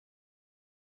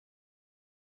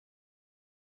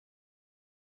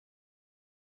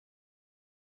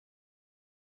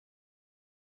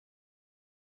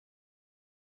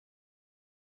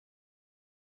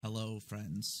Hello,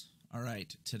 friends. All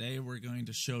right, today we're going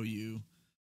to show you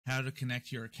how to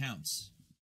connect your accounts.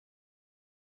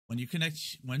 When you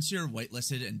connect, once you're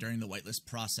whitelisted and during the whitelist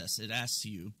process, it asks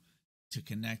you to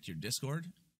connect your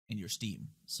Discord and your Steam.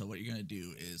 So what you're going to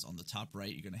do is on the top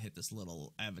right, you're going to hit this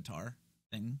little avatar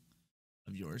thing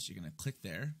of yours. You're going to click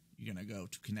there. You're going to go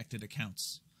to connected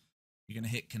accounts. You're going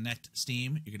to hit connect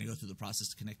Steam. You're going to go through the process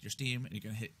to connect your Steam, and you're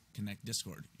going to hit connect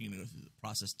Discord. You're going to go through the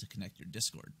process to connect your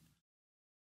Discord.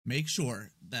 Make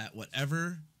sure that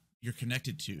whatever you're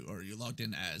connected to or you're logged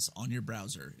in as on your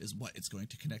browser is what it's going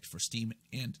to connect for Steam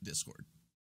and Discord.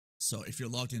 So if you're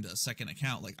logged into a second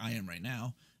account like I am right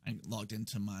now, I'm logged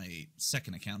into my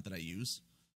second account that I use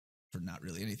for not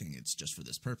really anything. It's just for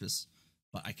this purpose.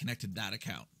 But I connected that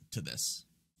account to this.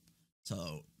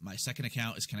 So my second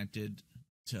account is connected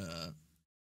to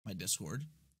my Discord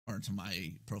or to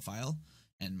my profile,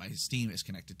 and my Steam is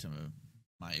connected to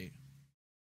my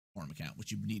forum account,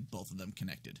 which you need both of them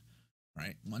connected.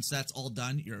 Right? Once that's all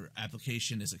done, your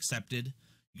application is accepted.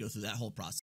 You go through that whole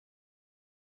process.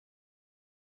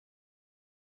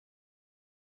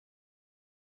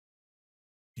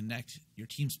 Connect your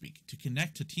Teamspeak. To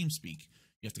connect to Teamspeak,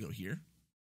 you have to go here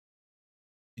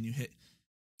and you hit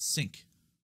sync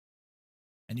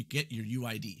and you get your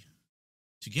UID.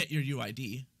 To get your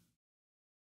UID,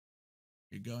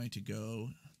 you're going to go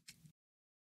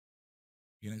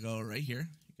right here.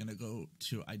 You're going to go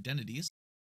to identities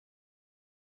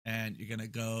and you're going to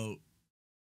go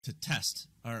to test,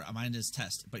 or mine is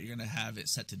test, but you're going to have it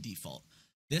set to default.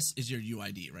 This is your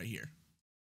UID right here.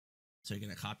 So you're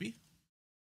going to copy,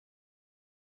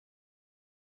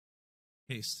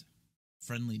 paste,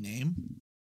 friendly name,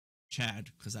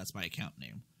 Chad, because that's my account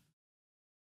name.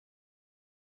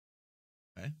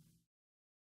 Okay.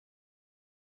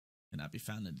 Cannot be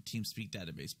found in the Teamspeak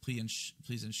database.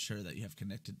 Please ensure that you have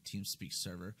connected Teamspeak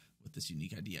server with this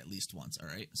unique ID at least once. All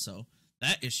right. So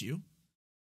that issue,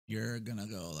 you're gonna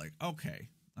go like, okay,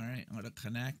 all right, I'm gonna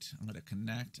connect. I'm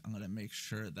gonna make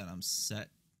sure that I'm set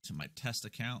to my test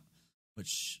account,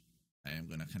 which I am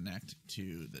gonna connect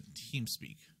to the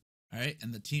Teamspeak. All right,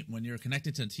 and the team, when you're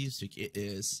connected to Teamspeak, it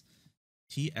is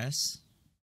TS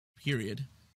period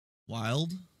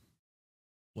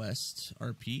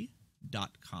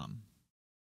wildwestrp.com.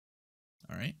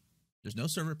 All right, there's no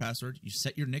server password. You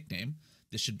set your nickname.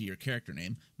 This should be your character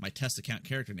name. My test account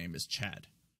character name is Chad.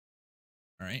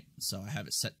 All right, so I have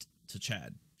it set to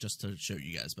Chad just to show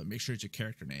you guys, but make sure it's your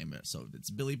character name. So if it's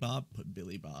Billy Bob, put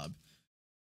Billy Bob.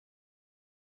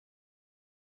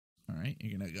 All right,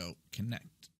 you're gonna go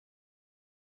connect.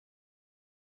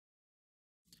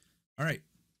 All right,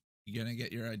 you're gonna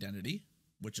get your identity,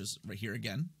 which is right here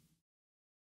again.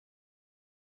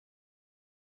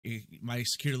 My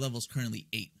security level is currently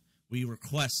 8. We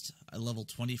request a level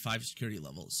 25 security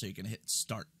level, so you're gonna hit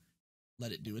start,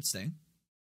 let it do its thing,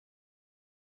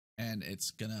 and it's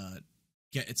gonna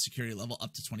get its security level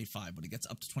up to 25. When it gets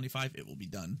up to 25, it will be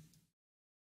done.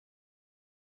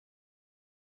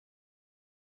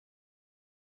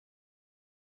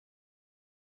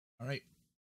 All right,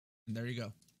 and there you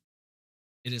go.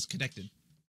 It is connected.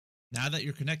 Now that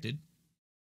you're connected,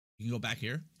 you can go back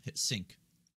here, hit sync.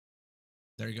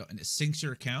 There you go, and it syncs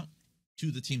your account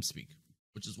to the Teamspeak,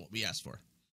 which is what we asked for.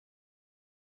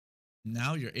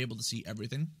 Now you're able to see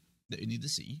everything that you need to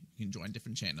see. You can join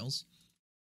different channels.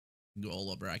 You can go all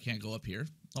over. I can't go up here.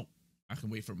 Oh, I can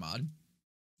wait for mod,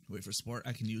 wait for support.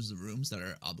 I can use the rooms that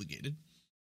are obligated.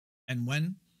 And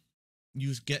when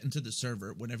you get into the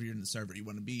server, whenever you're in the server, you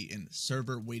want to be in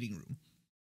server waiting room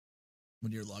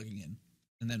when you're logging in.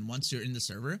 And then once you're in the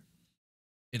server,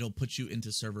 it'll put you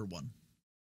into server 1.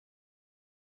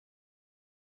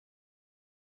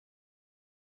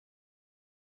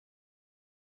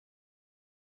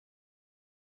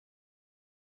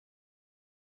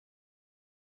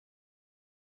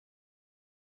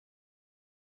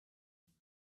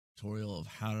 Tutorial of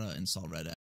how to install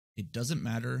RedM. It doesn't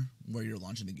matter where you're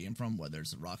launching the game from, whether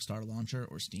it's a Rockstar launcher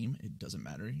or Steam. It doesn't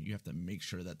matter. You have to make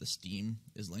sure that the Steam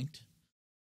is linked.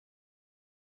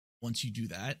 Once you do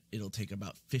that, it'll take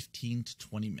about 15 to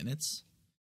 20 minutes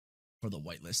for the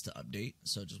whitelist to update.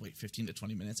 So just wait 15 to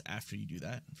 20 minutes after you do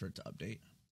that for it to update.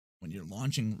 When you're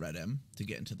launching RedM to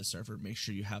get into the server, make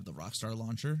sure you have the Rockstar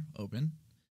launcher open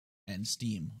and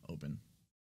Steam open.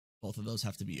 Both of those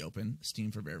have to be open.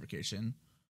 Steam for verification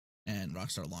and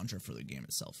Rockstar launcher for the game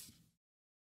itself.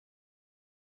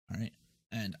 All right.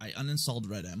 And I uninstalled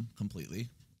RedM completely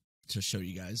to show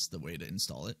you guys the way to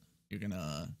install it. You're going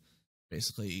to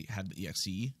basically have the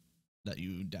exe that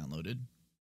you downloaded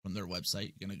from their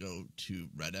website. You're going to go to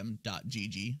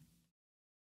redm.gg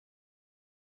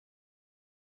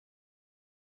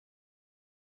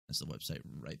That's the website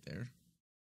right there,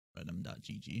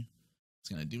 redm.gg. It's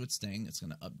going to do its thing. It's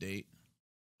going to update,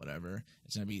 whatever.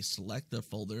 It's going to be select the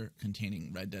folder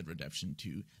containing Red Dead Redemption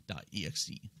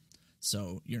 2.exe.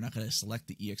 So you're not going to select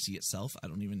the exe itself. I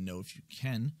don't even know if you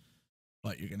can,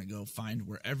 but you're going to go find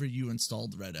wherever you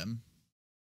installed RedM,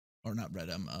 or not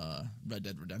RedM, Red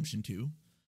Dead Redemption 2.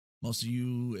 Most of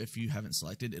you, if you haven't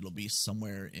selected, it'll be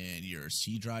somewhere in your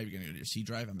C drive. You're going to go to your C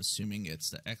drive. I'm assuming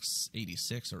it's the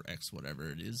x86 or X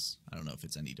whatever it is. I don't know if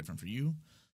it's any different for you.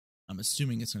 I'm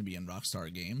assuming it's going to be in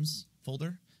Rockstar Games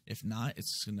folder. If not,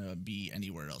 it's going to be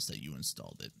anywhere else that you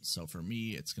installed it. So for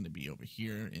me, it's going to be over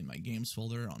here in my games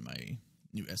folder on my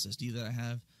new SSD that I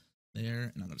have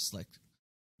there. And I'm going to select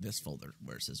this folder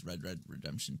where it says Red Dead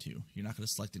Redemption 2. You're not going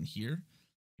to select in here.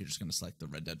 You're just going to select the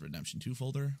Red Dead Redemption 2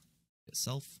 folder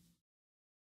itself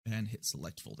and hit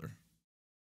select folder.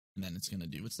 And then it's going to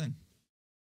do its thing.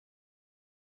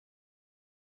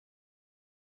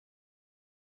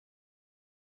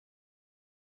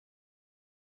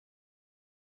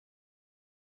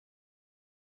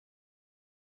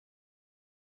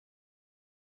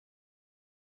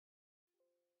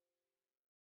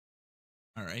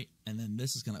 All right, and then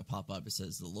this is going to pop up. It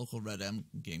says the local RedM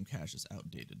game cache is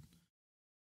outdated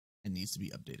and needs to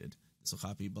be updated. So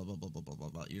copy, blah, blah, blah, blah, blah, blah,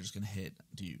 blah. You're just going to hit,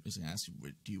 it's going to ask you,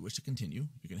 do you wish to continue?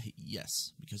 You're going to hit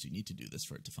yes, because you need to do this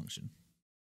for it to function.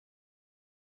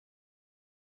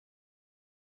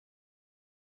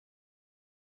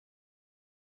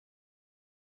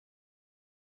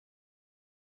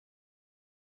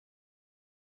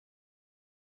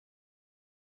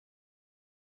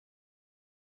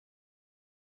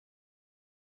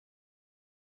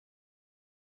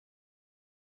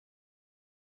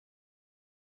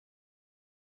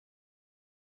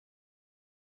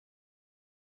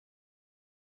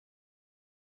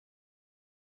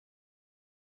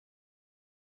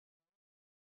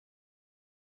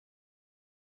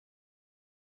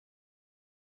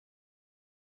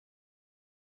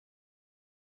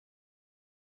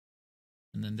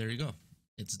 And then there you go.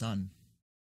 It's done.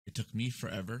 It took me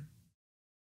forever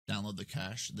to download the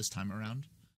cache this time around,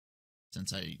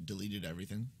 since I deleted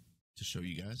everything to show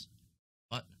you guys.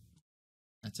 But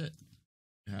that's it.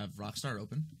 You have Rockstar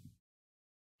open.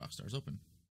 Rockstar's open.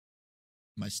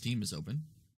 My Steam is open.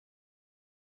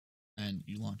 And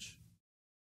you launch.